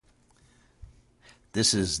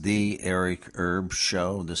This is the Eric Erb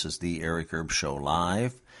Show. This is the Eric Erb Show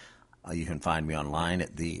Live. You can find me online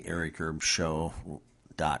at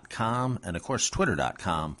theericerbshow.com and, of course,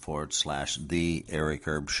 twitter.com/The Eric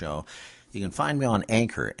Erb Show. You can find me on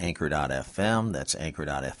Anchor, anchor.fm. That's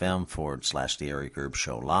anchor.fm/The Eric Erb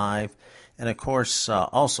Show Live. And, of course,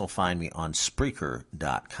 also find me on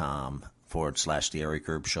Spreaker.com/The Eric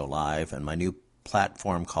Erb Show Live. And my new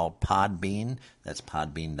platform called Podbean. That's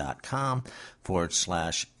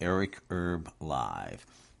podbean.com/Eric Erb Live.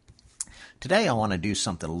 Today I want to do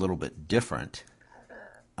something a little bit different.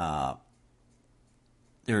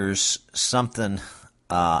 There's something,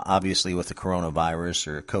 obviously, with the coronavirus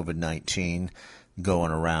or COVID-19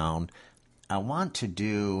 going around. I want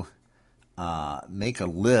to make a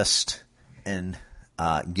list and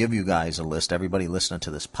give you guys a list, everybody listening to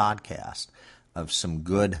this podcast, of some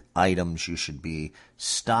good items you should be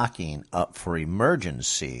stocking up for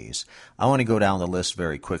emergencies. I want to go down the list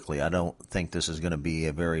very quickly. I don't think this is going to be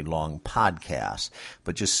a very long podcast,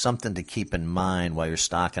 but just something to keep in mind while you're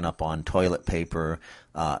stocking up on toilet paper,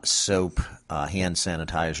 soap, hand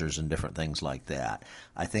sanitizers, and different things like that.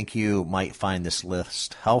 I think you might find this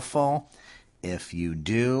list helpful. If you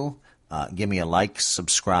do, give me a like,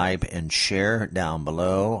 subscribe, and share down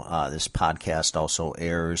below. This podcast also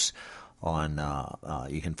airs on,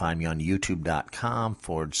 you can find me on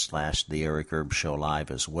youtube.com/The Eric Erb Show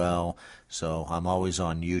Live as well. So I'm always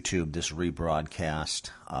on YouTube, this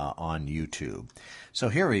rebroadcast on YouTube. So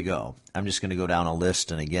here we go. I'm just going to go down a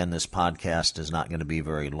list. And again, this podcast is not going to be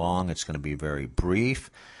very long. It's going to be very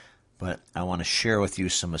brief. But I want to share with you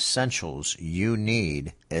some essentials you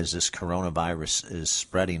need as this coronavirus is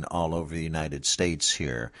spreading all over the United States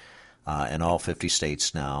here, in all 50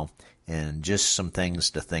 states now. And just some things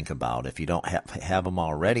to think about. If you don't have them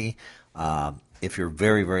already, if you're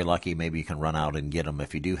very, very lucky, maybe you can run out and get them.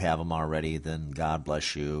 If you do have them already, then God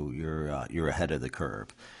bless you. You're ahead of the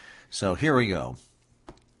curve. So here we go.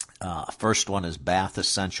 First one is bath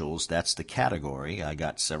essentials. That's the category. I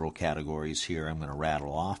got several categories here I'm going to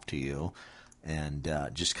rattle off to you and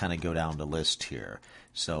just kind of go down the list here.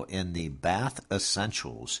 So in the bath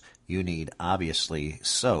essentials, you need, obviously,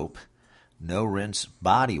 soap, no rinse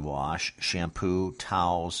body wash, shampoo,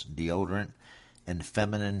 towels, deodorant, and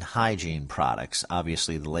feminine hygiene products.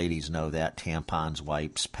 Obviously, the ladies know that. Tampons,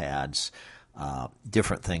 wipes, pads,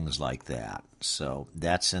 different things like that. So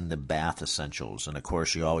that's in the bath essentials. And, of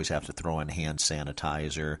course, you always have to throw in hand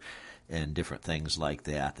sanitizer and different things like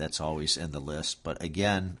that. That's always in the list. But,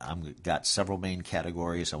 again, I've got several main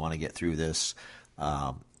categories. I want to get through this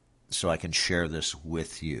so I can share this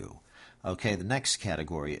with you. Okay, the next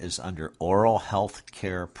category is under oral health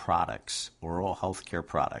care products. Oral health care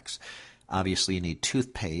products. Obviously, you need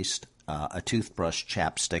toothpaste, a toothbrush,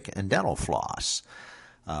 chapstick, and dental floss.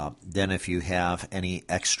 Then if you have any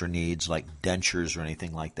extra needs like dentures or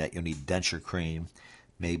anything like that, you'll need denture cream,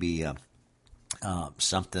 maybe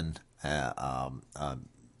something a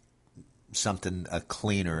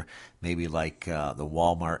cleaner, maybe like the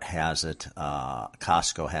Walmart has it,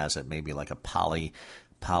 Costco has it, maybe like a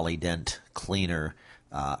Polydent cleaner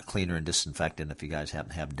and disinfectant. If you guys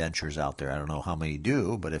happen to have dentures out there, I don't know how many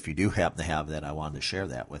do, but if you do happen to have that, I wanted to share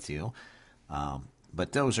that with you.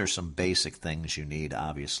 But those are some basic things you need,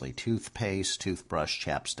 obviously. Toothpaste, toothbrush,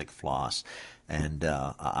 chapstick, floss, and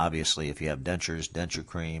obviously if you have dentures, denture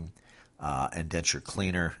cream, and denture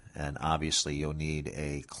cleaner, and obviously you'll need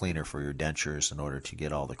a cleaner for your dentures in order to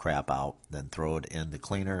get all the crap out. Then throw it in the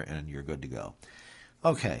cleaner and you're good to go.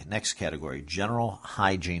 Okay, next category, general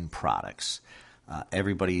hygiene products.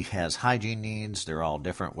 Everybody has hygiene needs. They're all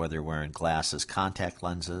different, whether you're wearing glasses, contact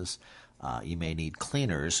lenses. You may need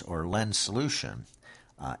cleaners or lens solution.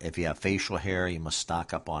 If you have facial hair, you must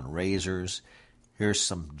stock up on razors. Here's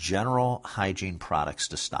some general hygiene products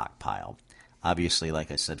to stockpile. Obviously, like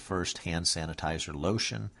I said, first, hand sanitizer,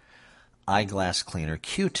 lotion, eyeglass cleaner,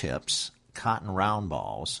 Q-tips, cotton round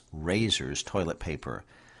balls, razors, toilet paper,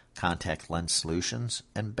 contact lens solutions,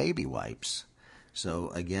 and baby wipes. So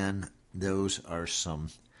again, those are some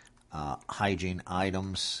hygiene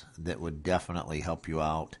items that would definitely help you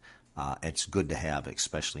out. It's good to have,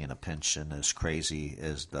 especially in a pinch, and as crazy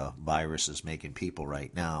as the virus is making people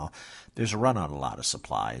right now, there's a run on a lot of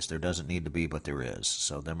supplies. There doesn't need to be, but there is.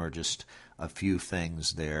 So them are just a few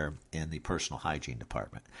things there in the personal hygiene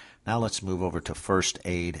department. Now let's move over to first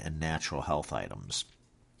aid and natural health items.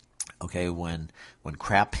 Okay, when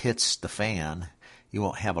crap hits the fan, you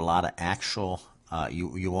won't have a lot of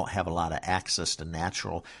you won't have a lot of access to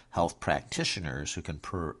natural health practitioners who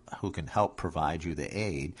can help provide you the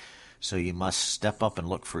aid. So you must step up and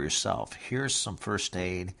look for yourself. Here's some first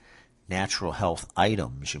aid natural health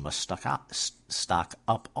items you must stock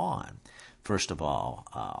up on. First of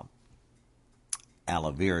all,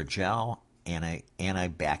 aloe vera gel,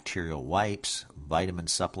 antibacterial wipes, vitamin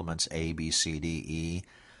supplements A, B, C, D, E,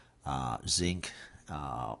 zinc.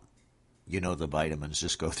 The vitamins.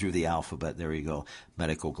 Just go through the alphabet. There you go.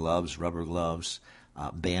 Medical gloves, rubber gloves,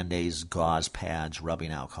 Band-Aids, gauze pads,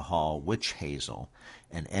 rubbing alcohol, witch hazel,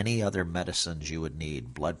 and any other medicines you would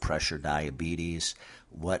need. Blood pressure, diabetes,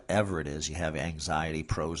 whatever it is. You have anxiety,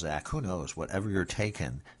 Prozac, who knows. Whatever you're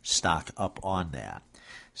taking, stock up on that.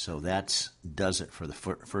 So that does it for the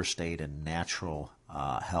first aid and natural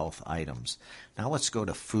health items. Now let's go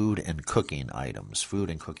to food and cooking items. Food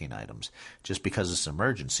and cooking items. Just because it's an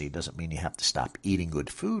emergency doesn't mean you have to stop eating good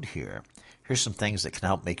food here. Here's some things that can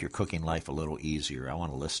help make your cooking life a little easier. I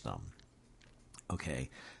want to list them. Okay,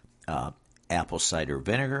 apple cider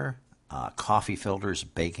vinegar, coffee filters,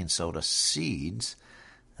 baking soda, seeds.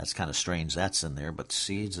 That's kind of strange that's in there, but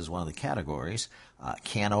seeds is one of the categories.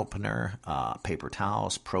 Can opener, paper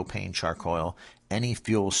towels, propane, charcoal, any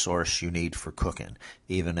fuel source you need for cooking.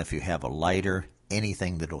 Even if you have a lighter,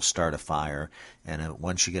 anything that'll start a fire. And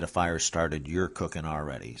once you get a fire started, you're cooking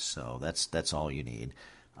already. So that's all you need.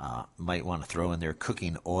 Might want to throw in there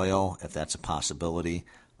cooking oil if that's a possibility.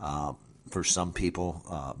 For some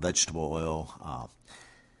people, vegetable oil.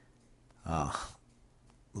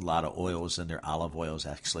 A lot of oils in there. Olive oil is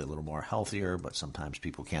actually a little more healthier, but sometimes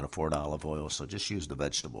people can't afford olive oil, so just use the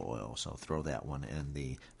vegetable oil. So throw that one in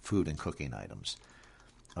the food and cooking items.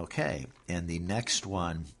 Okay, and the next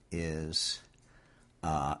one is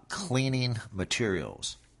cleaning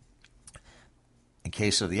materials. In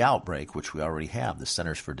case of the outbreak, which we already have, the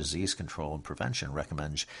Centers for Disease Control and Prevention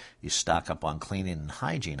recommends you stock up on cleaning and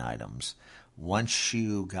hygiene items. Once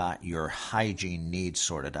you got your hygiene needs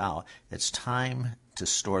sorted out, it's time to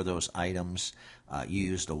store those items. You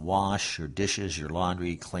use to wash your dishes, your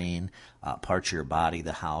laundry, clean parts of your body,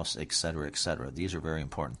 the house, etc., etc. These are very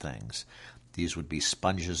important things. These would be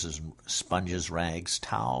sponges, rags,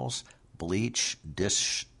 towels, bleach,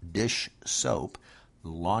 dish soap,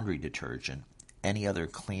 laundry detergent, any other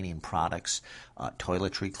cleaning products,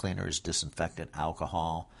 toiletry cleaners, disinfectant,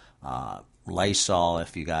 alcohol, Lysol,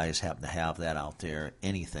 if you guys happen to have that out there,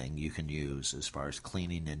 anything you can use as far as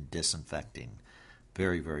cleaning and disinfecting.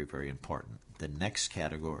 Very, very, very important. The next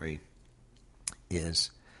category is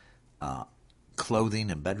clothing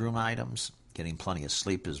and bedroom items. Getting plenty of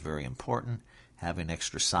sleep is very important. Having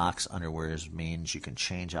extra socks, underwear means you can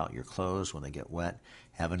change out your clothes when they get wet.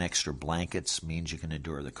 Having extra blankets means you can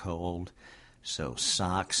endure the cold. So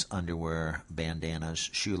socks, underwear, bandanas,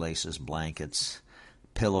 shoelaces, blankets,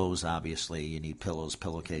 pillows, obviously. You need pillows,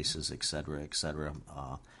 pillowcases, etc., etc.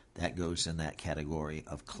 That goes in that category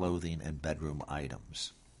of clothing and bedroom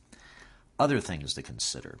items. Other things to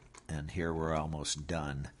consider, and here we're almost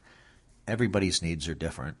done. Everybody's needs are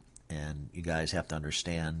different, and you guys have to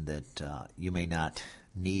understand that you may not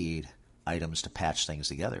need items to patch things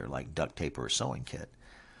together like duct tape or a sewing kit.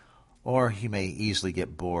 Or you may easily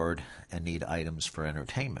get bored and need items for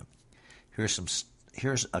entertainment. Here's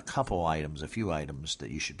a few items that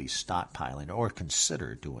you should be stockpiling or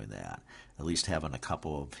consider doing that. At least having a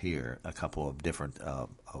couple of different of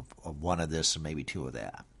one of this and maybe two of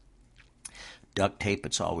that. Duct tape,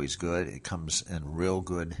 it's always good. It comes in real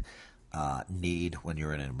good need when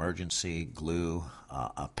you're in an emergency. Glue,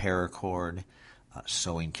 a paracord,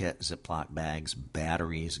 sewing kit, Ziploc bags,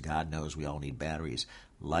 batteries. God knows we all need batteries.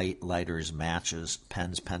 Lighters, matches,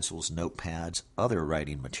 pens, pencils, notepads, other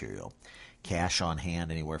writing material. Cash on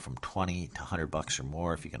hand, anywhere from $20 to $100 or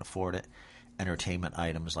more if you can afford it. Entertainment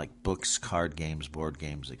items like books, card games, board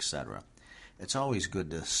games, etc. It's always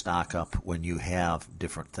good to stock up when you have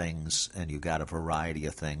different things and you got a variety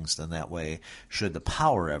of things. Then that way, should the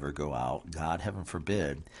power ever go out, God heaven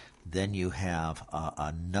forbid, then you have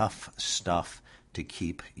enough stuff to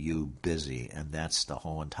keep you busy, and that's the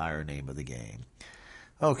whole entire name of the game.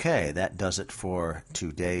 Okay, that does it for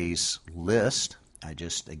today's list. I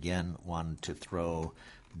just, again, wanted to throw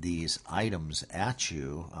these items at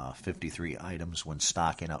you, 53 items when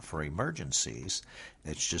stocking up for emergencies.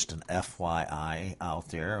 It's just an FYI out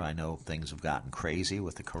there. I know things have gotten crazy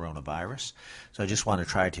with the coronavirus, so I just want to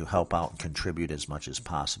try to help out and contribute as much as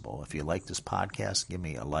possible. If you like this podcast, give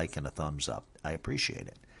me a like and a thumbs up. I appreciate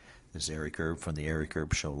it. This is Eric Erb from the Eric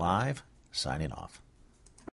Erb Show Live, signing off.